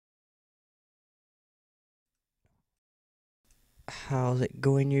How's it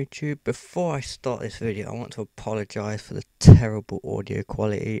going, YouTube? Before I start this video, I want to apologise for the terrible audio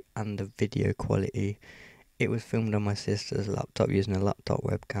quality and the video quality. It was filmed on my sister's laptop using a laptop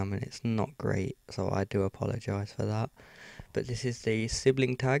webcam and it's not great, so I do apologise for that. But this is the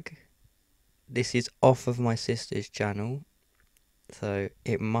sibling tag. This is off of my sister's channel, so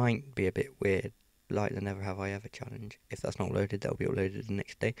it might be a bit weird, like the Never Have I Ever challenge. If that's not loaded, that'll be uploaded the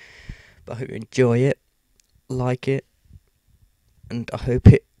next day. But I hope you enjoy it, like it, and I hope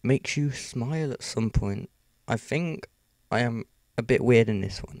it makes you smile at some point. I think I am a bit weird in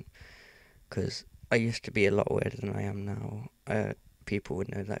this one, because I used to be a lot weirder than I am now. People would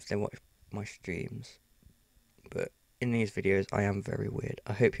know that if they watch my streams. But in these videos, I am very weird.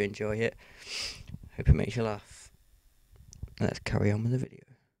 I hope you enjoy it. Hope it makes you laugh. Let's carry on with the video.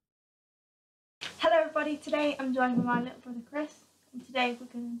 Hello everybody, today I'm joined with my little brother Chris, and today we're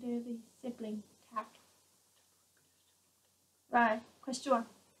going to do the sibling tag. Right, question 1.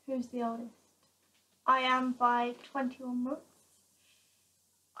 Who's the oldest? I am by 21 months.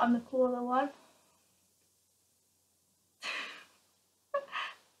 I'm the cooler one.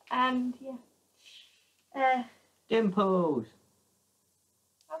 And yeah. Dimples!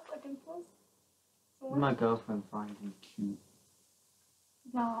 I've got dimples. My girlfriend finds him cute.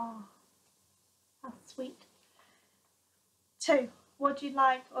 No, that's sweet. 2. What do you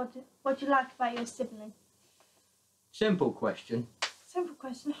like about your sibling? Simple question. Simple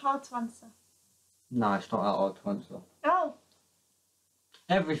question, hard to answer. No, it's not that hard to answer. Oh!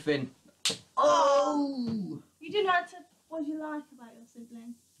 Everything. Oh! You didn't answer what do you like about your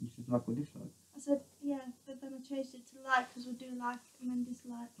sibling. You should like or dislike. I said, yeah, but then I changed it to like because we do like and then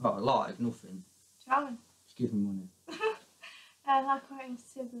dislike. Oh, like, nothing. Shall we? Just give me money. I like about your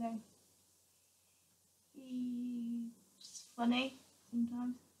sibling. He's funny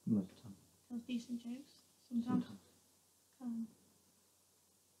sometimes. Most of the time. Tells decent jokes sometimes.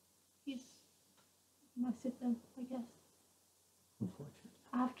 He's my sibling, I guess. Unfortunately.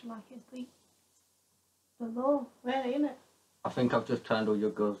 I have to like it. It's the law, really, isn't it? I think I've just turned all your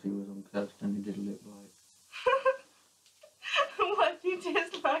girls' viewers on first and you did a lip like. What do you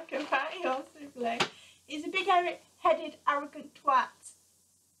dislike about your sibling? He's a big-headed, arrogant twat.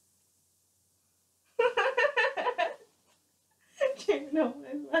 Do you know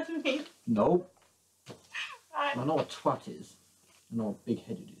what that means? Nope. Right. I know what twat is. I know what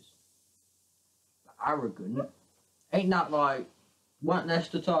big-headed is. But arrogant? Ain't that like... Weren't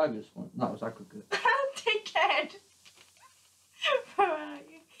Leicester Tigers one? That was aggregate. Dickhead. Alright,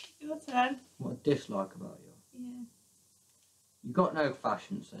 your turn. What I dislike about you? Yeah. You got no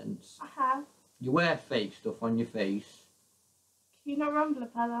fashion sense. I have. You wear fake stuff on your face. Can you not rumble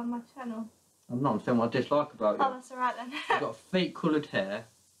about that on my channel? I'm not saying what I dislike about you. Oh, that's alright then. You got fake coloured hair.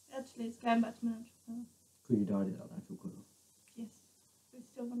 Actually, it's going back to my natural colour. Because you dyed it that natural colour. Yes. It's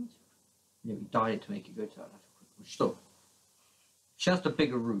still my natural colour. Yeah, we dyed it to make it go to that natural colour. Which stuff? She has the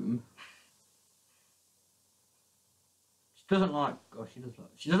bigger room. She doesn't like... Oh, she does like...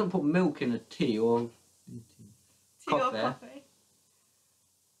 She doesn't put milk in a tea or... Tea or coffee?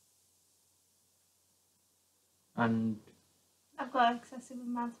 And... I've got excessive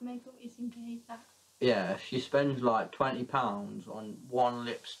amounts of makeup, you seem to hate that. Yeah, she spends like £20 on one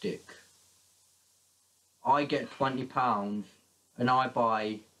lipstick. I get £20 and I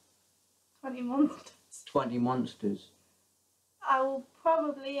buy 20 monsters. 20 monsters. I will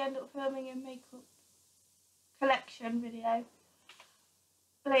probably end up filming a makeup collection video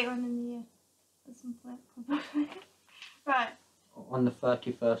later on in the year. At some point, probably. Right. On the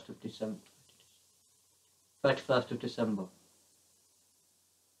 31st of December. 31st of December.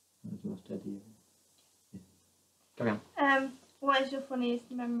 That was the last day of the year. Yeah. Carry on. What is your funniest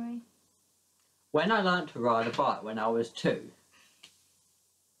memory? When I learnt to ride a bike when I was 2,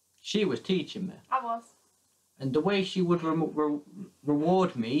 she was teaching me. I was. And the way she would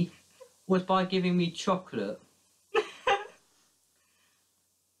reward me was by giving me chocolate.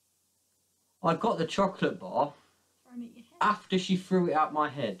 I got the chocolate bar Thrown at your head. after she threw it at my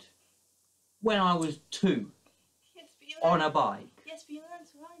head. When I was 2. Yes, but you On learned, a bike. yes, but you learned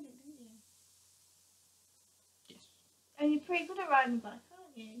to ride it, didn't you? Yes. And you're pretty good at riding a bike,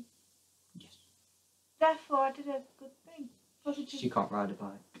 aren't you? Yes. Therefore, I did a good thing. Positive, She can't ride a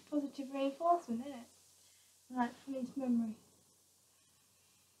bike. positive reinforcement, isn't it? Right, funniest memory.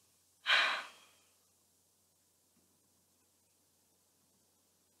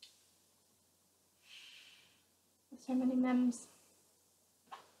 So many memes.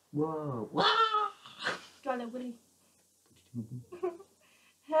 Whoa. Got a willy.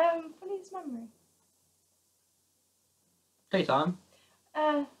 Funniest memory. Daytime.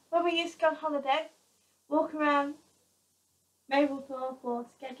 When we used to go on holiday, walk around Mablethorpe or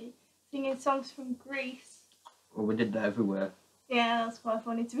Skeggy singing songs from Greece. Well, we did that everywhere. Yeah, that's quite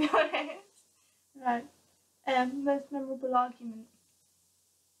funny to be honest. Right. Most memorable argument.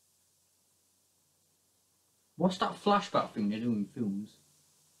 What's that flashback thing they do in films?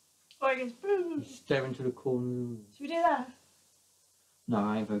 Or I guess, You stare into the corner of the room. should we do that? No,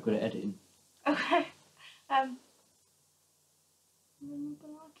 I ain't very good at editing. Okay.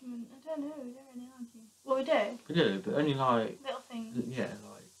 Memorable argument. I don't know. We don't really argue. Well, we do. We do, but only like, Little things. yeah,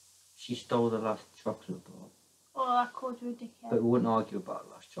 like, she stole the last chocolate bar. Or I called you a dickhead. But we wouldn't argue about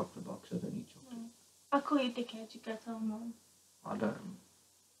the last chocolate bar because I don't eat chocolate. No. I call you a dickhead, you go tell mum. I don't.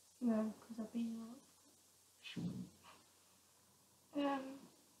 No, because I'll beat you up. She wouldn't. Um,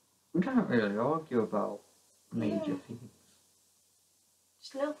 We don't really argue about major Yeah. things.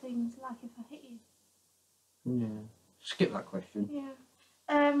 just little things like if I hit you. Yeah. Skip that question.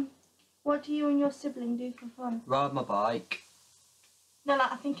 Yeah. What do you and your sibling do for fun? Ride my bike. No,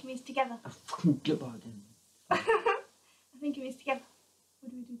 like I think it means together. I fucking get by then. I think it means together.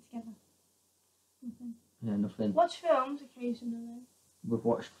 What do we do together? Nothing. Yeah, nothing. Watch films occasionally. We've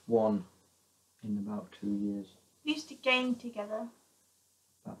watched one in about 2 years. We used to game together.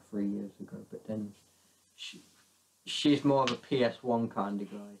 About 3 years ago, but then she's more of a PS1 kind of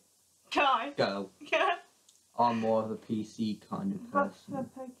guy. Girl. Yeah. I'm more of a PC kind of Lots person. of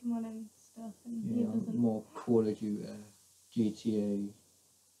Pokemon and stuff, and he Yeah, doesn't. more Call of Duty, GTA,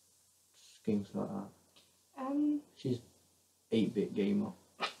 games like that. She's 8-bit gamer.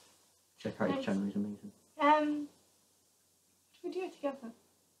 Check out his Nice. channel, he's amazing. Should we do it together?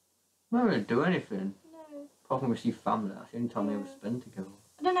 We don't really do anything. No. Apart from we see family, that's the only time we ever Yeah. spend together.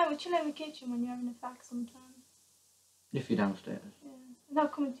 I don't know, we chill in the kitchen when you're having a fag sometimes. If you're downstairs. Yeah. And I'll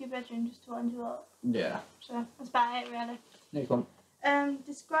come into your bedroom just to wind you up. Yeah. So that's about it really. Next one.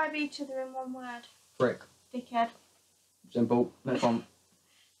 Describe each other in one word. Brick. Dickhead. Simple. Next one.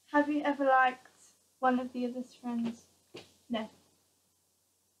 Have you ever liked one of the other's friends? No.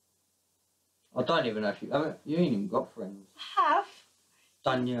 I don't even know if you haven't. You ain't even got friends. I have.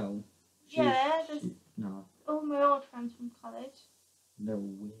 Danielle. Yeah, there's No, all my old friends from college. they're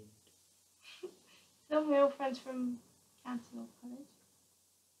weird. All my old friends from Council College.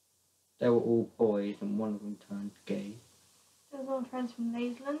 They were all boys and one of them turned gay. There's all my friends from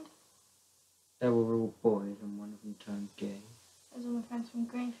Laysland. They were all boys and one of them turned gay. There's all my friends from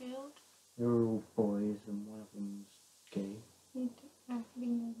Greenfield. They were all boys and one of them's gay.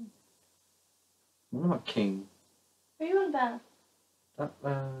 What about King? Who are you on about? That,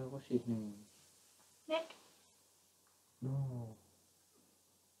 what's his name? Nick? No.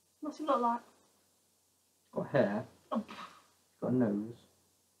 What's he look like? Got hair. Oh. Got a nose.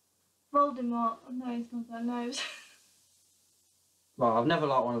 Voldemort. Oh, no, he's not got a nose. Well, I've never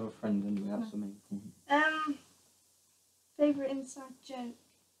liked one of her friends anyway, that's the main point. Favourite inside joke?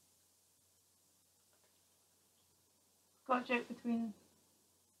 Got a joke between us.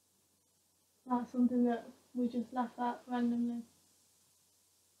 Like something that we just laugh at randomly.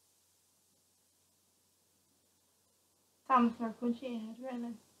 Time to throw a punch at your head,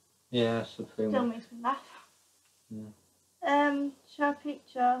 really. Yeah, that's the thing. Still makes me laugh. Yeah. Show a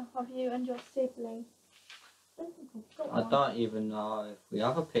picture of you and your sibling. I don't think I've got I one. don't even know if we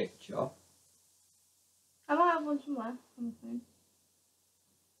have a picture. I might have one somewhere on the phone.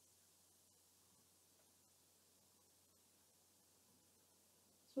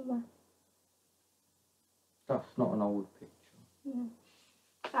 Somewhere. That's not an old picture. Yeah.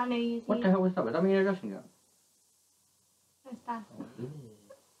 I know you What the hell was that? Was that me in a dressing gown? That's that.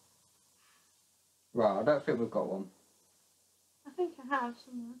 Right, I don't think we've got one. I think I have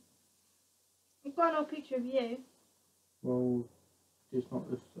somewhere. We've got an old picture of you. Well, it's not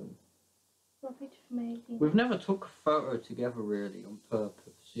this thing. Got a picture from me. We've never took a photo together really on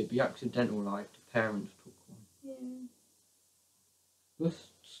purpose. It'd be accidental like the parents took one. Yeah. Let's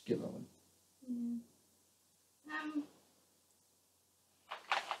skip that one. Yeah.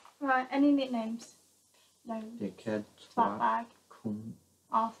 Right, any nicknames? No. Dickhead, Twat twat, bag, cunt.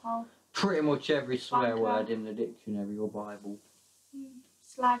 arsehole, Pretty much every swear Wanker. word in the dictionary or Bible.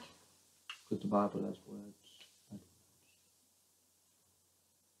 slag. Because the Bible has words.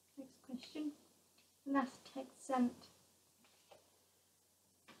 Next question. Last text sent.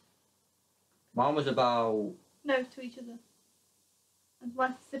 Mine was about... No, to each other. And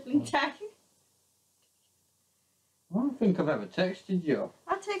one sibling tag. I don't think I've ever texted you.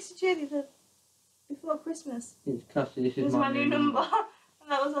 I texted you the before Christmas. It's Cassie, this It is was my my new number.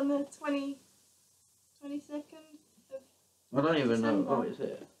 And that was on the 22nd of... I don't even know. December. Oh, is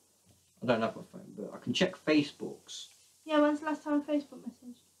it? I don't have my phone, but I can check Facebooks. Yeah, when's the last time I Facebook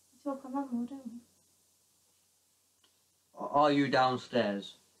messaged? We talk on that more, don't we? Are You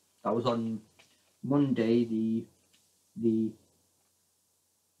Downstairs? That was on Monday,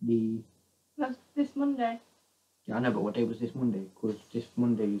 That's this Monday. Yeah, I know, but what day was this Monday? Because this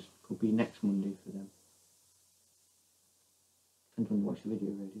Monday could be next Monday for them. Depends when you watch the video,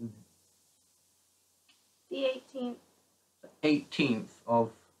 really, doesn't it? The 18th. 18th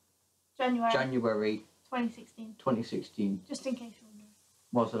of January 2016. 2016. Just in case you're wondering.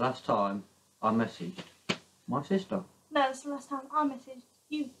 Was the last time I messaged my sister. No, it's the last time I messaged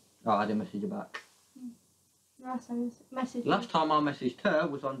you. Oh, I didn't message her back. Last time I messaged Last time I messaged her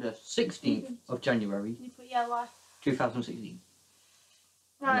was on the 16th of January. You put yeah, why? 2016.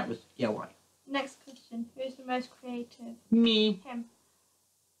 Right. And that was yeah, why? Next question. Who's the most creative? Me. Him.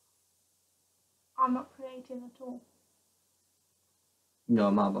 I'm not creative at all.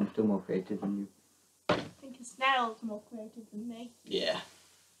 No, Mum, I'm still more creative than you. I think a snail's more creative than me. Yeah.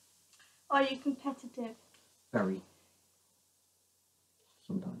 Are you competitive? Very.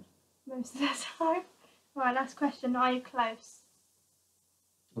 Sometimes. Most of the time. Right, last question. Are you close?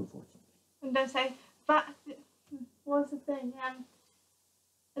 Unfortunately. And don't say, but what was the thing?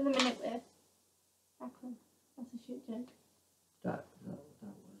 In the minute with Jacqueline. That's a shit joke. That was a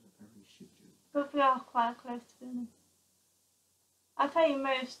very shit joke. But we are quite close to them. I'll tell you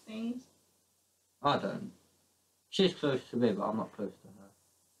most things. I don't. She's close to me, but I'm not close to her.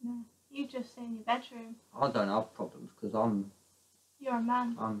 No, you just stay in your bedroom. I don't have problems because You're a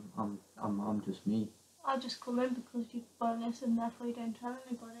man. I'm just me. I'll just come in because you're bonus and therefore you don't tell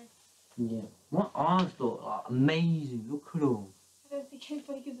anybody. Yeah. My eyes look like amazing. Look at them. I don't think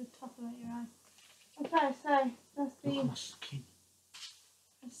anybody gives a toss about your eyes. Okay, so that's Look at my the skin.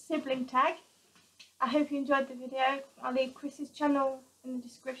 sibling tag. I hope you enjoyed the video. I'll leave Chris's channel in the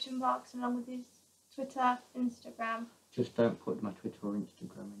description box along with his Twitter, Instagram. Just don't put my Twitter or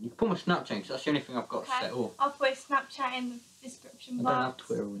Instagram in. You can put my Snapchat because that's the only thing I've got set up. I'll put his Snapchat in the description box. I don't have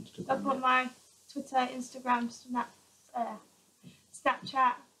Twitter or Instagram. I'll put my Twitter, Instagram,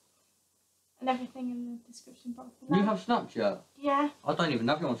 Snapchat and everything in the description box below. You have Snapchat? Yeah. I don't even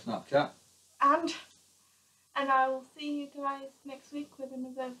have you on Snapchat. And I will see you guys next week with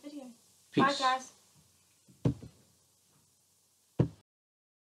another video. Peace. Bye guys.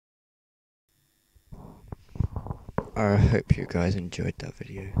 I hope you guys enjoyed that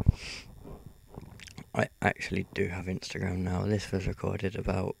video. I actually do have Instagram now. This was recorded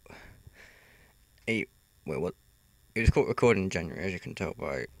about it was called recorded in January, as you can tell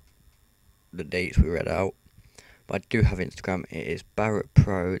by the dates we read out. But I do have Instagram. It is Barrett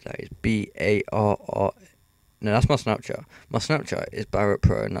Pro. That is BARR. No, that's my Snapchat. My Snapchat is Barrett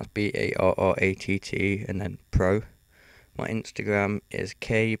Pro, and that's BARRATT, and then Pro. My Instagram is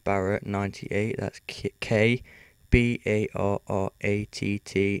KBarrett98. That's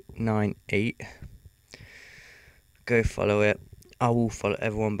KBARRATT98. Go follow it. I will follow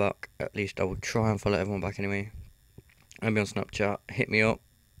everyone back. At least I will try and follow everyone back anyway. I'll be on Snapchat. Hit me up.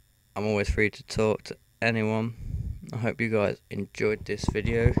 I'm always free to talk to anyone. I hope you guys enjoyed this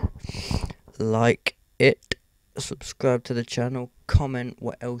video. Like it. Subscribe to the channel. Comment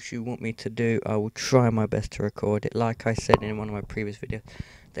what else you want me to do. I will try my best to record it. Like I said in one of my previous videos,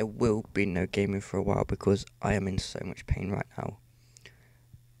 there will be no gaming for a while because I am in so much pain right now.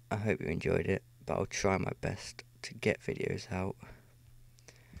 I hope you enjoyed it, but I'll try my best to get videos out.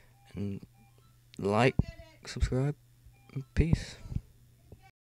 And like, subscribe, and peace.